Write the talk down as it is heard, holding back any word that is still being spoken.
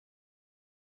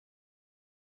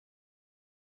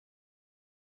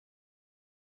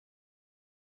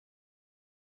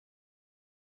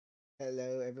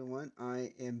Hello everyone,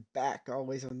 I am back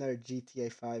always with another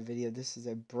GTA 5 video. This is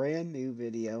a brand new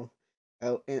video.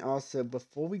 Oh, and also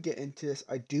before we get into this,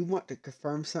 I do want to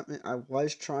confirm something. I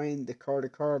was trying the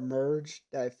car-to-car merge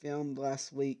that I filmed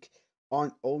last week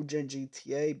on old gen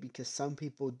GTA because some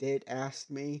people did ask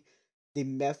me. The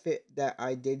method that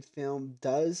I did film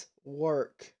does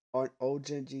work on old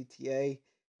gen GTA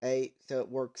 8, so it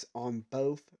works on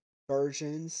both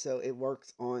versions. So it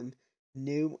works on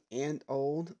new and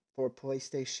old for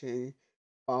PlayStation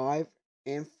 5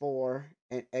 and 4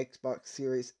 and Xbox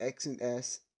Series X and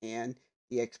S and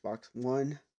the Xbox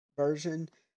One version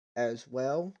as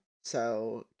well.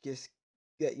 So just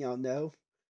let y'all know.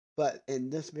 But in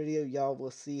this video, y'all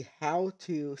will see how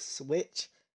to switch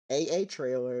AA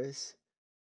trailers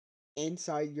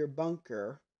inside your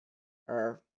bunker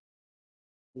or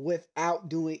without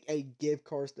doing a give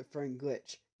cars to friend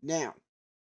glitch. Now,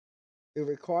 the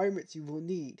requirements you will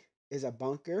need is a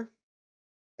bunker,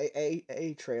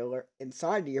 a trailer.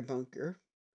 Inside of your bunker,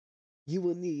 you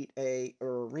will need a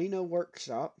arena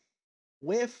workshop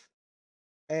with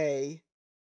a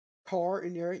car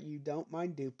in there you don't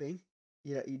mind duping.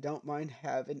 You don't mind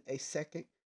having a second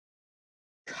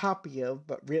copy of,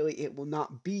 but really it will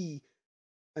not be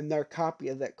another copy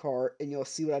of that car, and you'll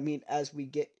see what I mean as we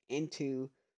get into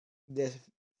this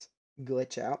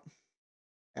glitch out.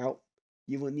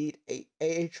 You will need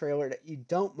a trailer that you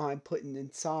don't mind putting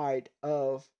inside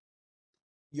of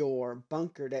your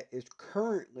bunker that is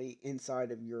currently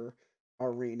inside of your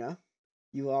arena.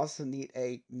 You also need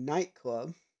a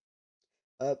nightclub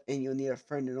and you'll need a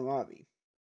friend in the lobby.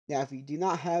 Now, if you do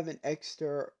not have an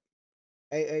extra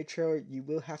AA trailer, you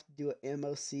will have to do an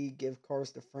MOC, give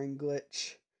cars the friend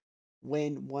glitch,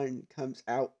 when one comes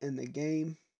out in the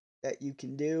game that you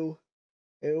can do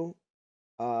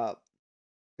uh,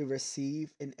 to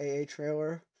receive an AA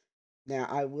trailer. Now,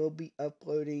 I will be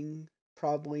uploading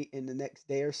probably in the next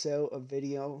day or so a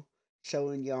video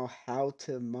showing y'all how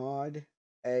to mod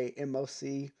a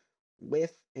MOC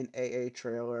with an AA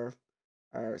trailer.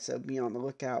 So be on the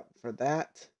lookout for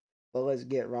that. But let's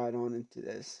get right on into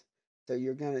this. So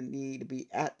you're going to need to be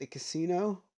at the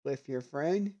casino with your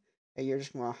friend, and you're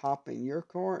just going to hop in your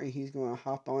car and he's going to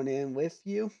hop on in with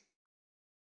you.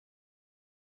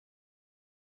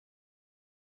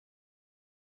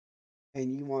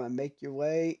 And you want to make your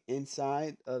way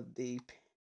inside of the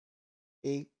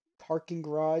a parking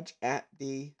garage at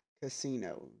the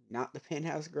casino. Not the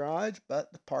penthouse garage,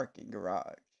 but the parking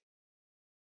garage.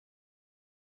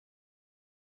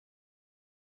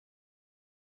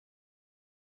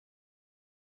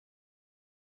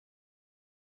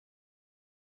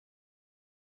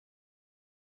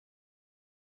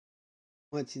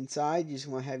 Once inside, you just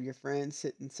want to have your friend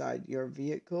sit inside your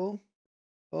vehicle.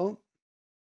 Oh,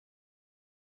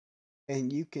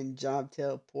 and you can job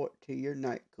teleport to your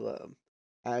nightclub.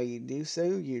 How you do so,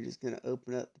 you're just going to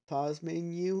open up the pause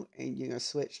menu and you're going to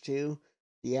switch to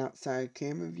the outside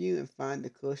camera view and find the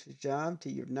closest job to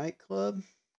your nightclub.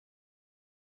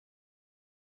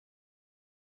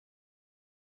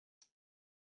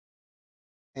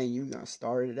 And you're going to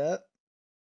start it up.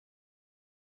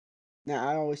 Now,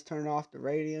 I always turn off the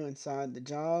radio inside the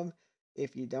job.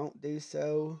 If you don't do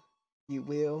so, you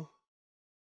will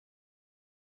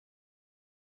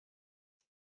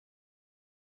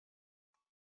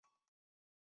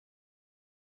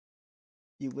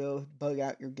bug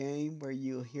out your game where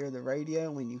you'll hear the radio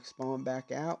when you spawn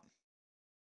back out.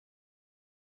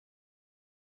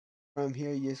 From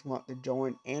here, you just want to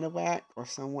join Anawac or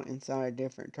someone inside a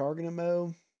different targeting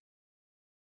mode.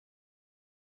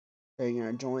 So you're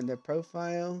going to join their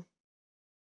profile.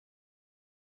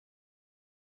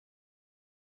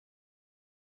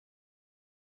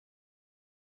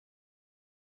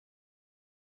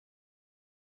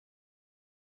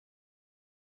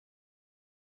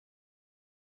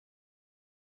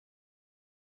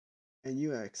 And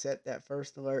you accept that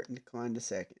first alert and decline the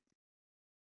second.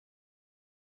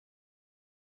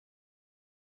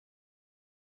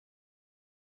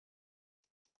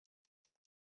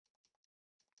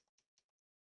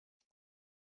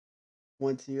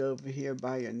 Once you're over here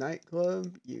by your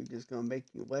nightclub, you're just going to make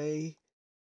your way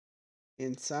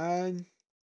inside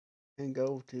and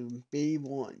go to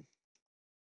B1.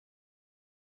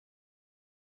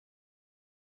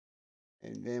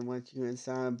 And then once you're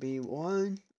inside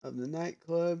B1 of the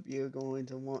nightclub, you're going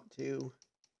to want to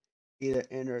either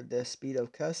enter the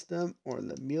Speedo Custom or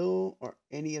the Mule or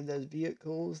any of those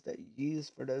vehicles that you use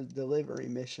for those delivery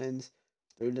missions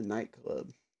through the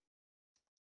nightclub.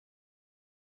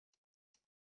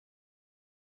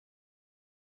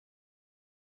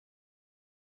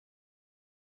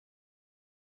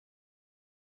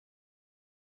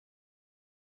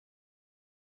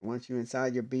 Once you're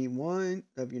inside your B1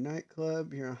 of your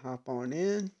nightclub, you're gonna hop on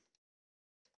in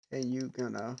and you're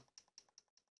gonna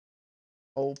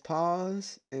hold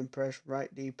pause and press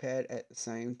right D-pad at the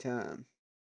same time.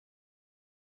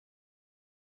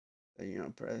 So you're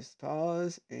gonna press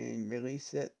pause and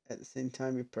release it at the same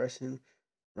time you're pressing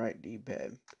right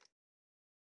D-pad.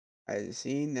 As you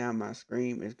see, now my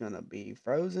screen is gonna be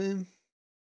frozen.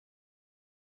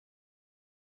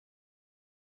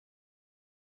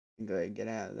 Go ahead and get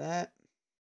out of that.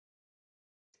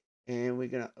 And we're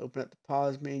going to open up the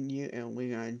pause menu and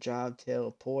we're going to job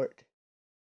teleport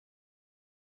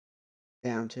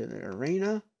down to the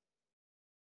arena.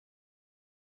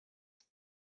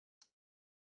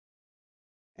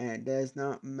 And it does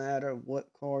not matter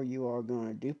what car you are going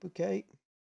to duplicate.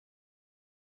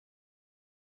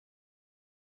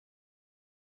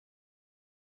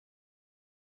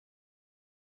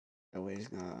 So we're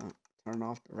just going to turn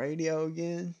off the radio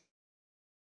again.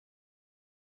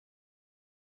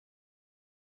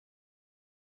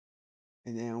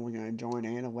 And now we're going to join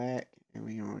Anahuac and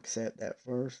we're going to accept that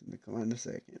first and decline the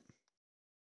second.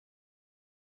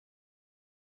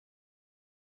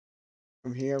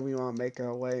 From here, we want to make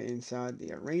our way inside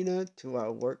the arena to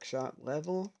our workshop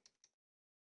level,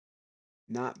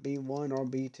 not B1 or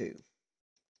B2.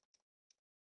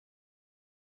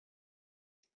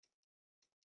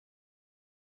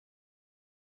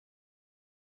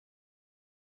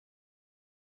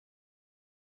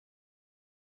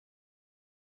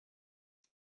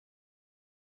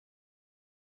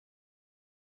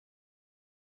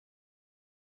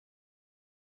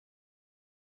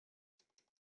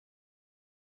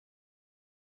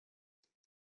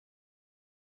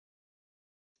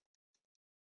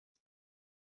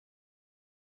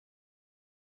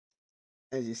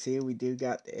 As you see, we do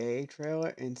got the AA trailer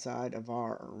inside of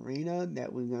our arena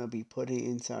that we're going to be putting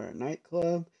inside our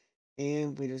nightclub.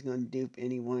 And we're just going to dupe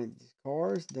any one of these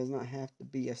cars. It does not have to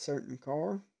be a certain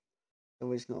car. So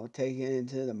we're just going to take it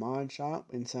into the mod shop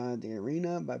inside the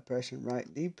arena by pressing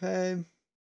right D-pad.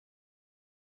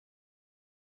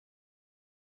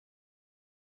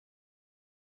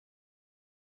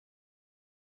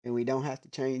 And we don't have to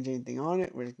change anything on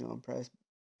it. We're just going to press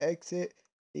exit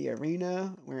the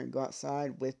arena. We're going to go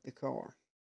outside with the car.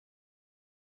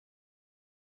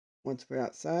 Once we're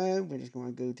outside, we're just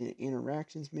going to go to the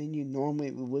interactions menu.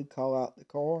 Normally, we would call out the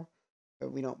car,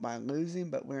 but we don't mind losing.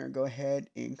 But we're going to go ahead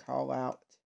and call out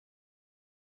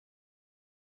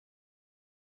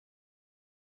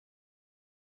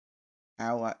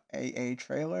our AA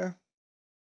trailer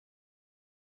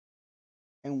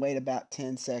and wait about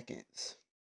 10 seconds.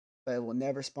 But it will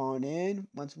never spawn in.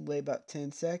 Once we wait about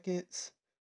 10 seconds,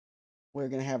 we're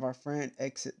going to have our friend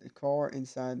exit the car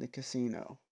inside the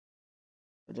casino.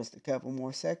 So just a couple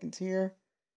more seconds here.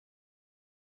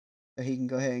 So he can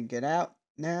go ahead and get out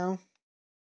now.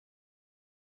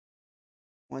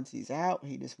 Once he's out,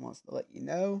 he just wants to let you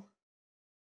know.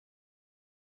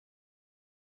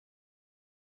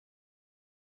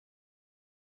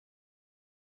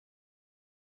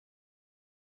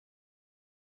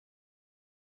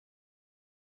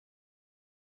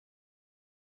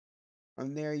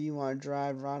 From there, you want to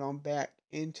drive right on back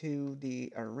into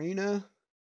the arena.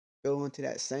 Go into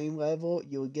that same level.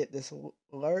 You'll get this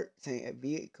alert saying a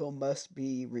vehicle must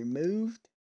be removed.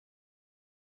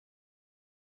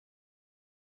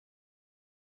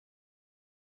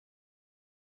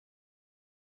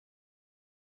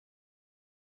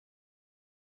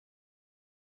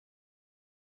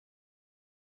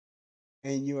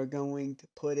 And you are going to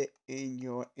put it in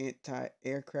your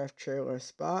anti-aircraft trailer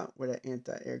spot where the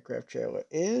anti-aircraft trailer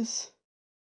is.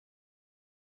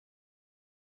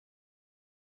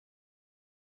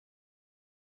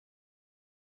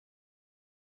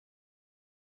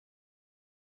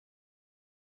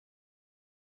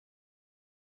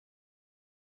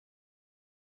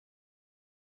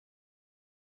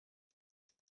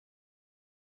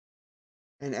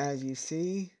 And as you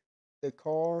see, the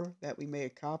car that we made a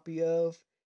copy of,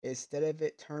 instead of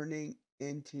it turning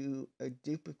into a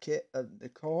duplicate of the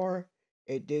car,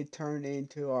 it did turn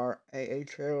into our AA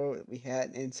trailer that we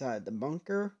had inside the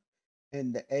bunker.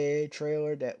 And the AA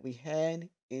trailer that we had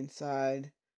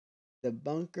inside the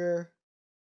bunker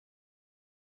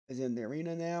is in the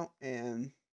arena now.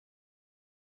 And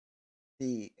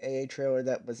the AA trailer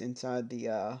that was inside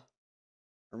the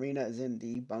arena is in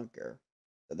the bunker.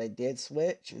 So they did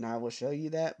switch, and I will show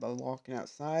you that by walking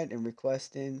outside and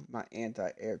requesting my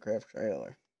anti-aircraft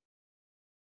trailer.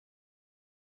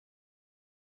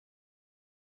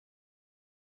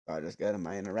 So I just go to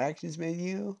my interactions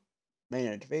menu,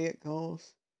 manage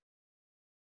vehicles,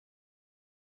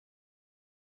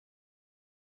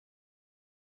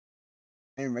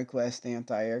 and request the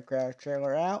anti-aircraft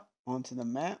trailer out onto the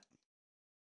map.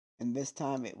 And this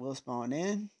time it will spawn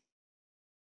in.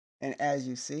 And as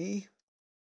you see,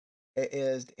 it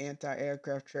is the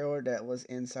anti-aircraft trailer that was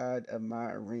inside of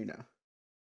my arena.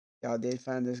 Y'all did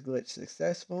find this glitch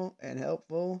successful and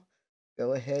helpful.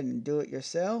 Go ahead and do it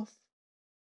yourself.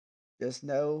 Just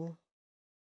know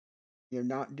you're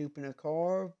not duping a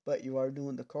car, but you are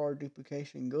doing the car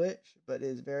duplication glitch. But it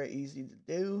is very easy to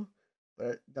do.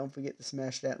 But don't forget to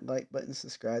smash that like button,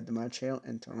 subscribe to my channel,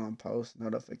 and turn on post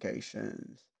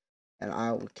notifications. And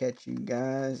I will catch you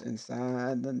guys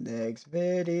inside the next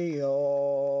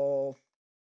video.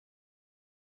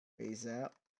 Peace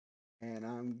out. And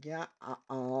I'm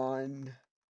gone.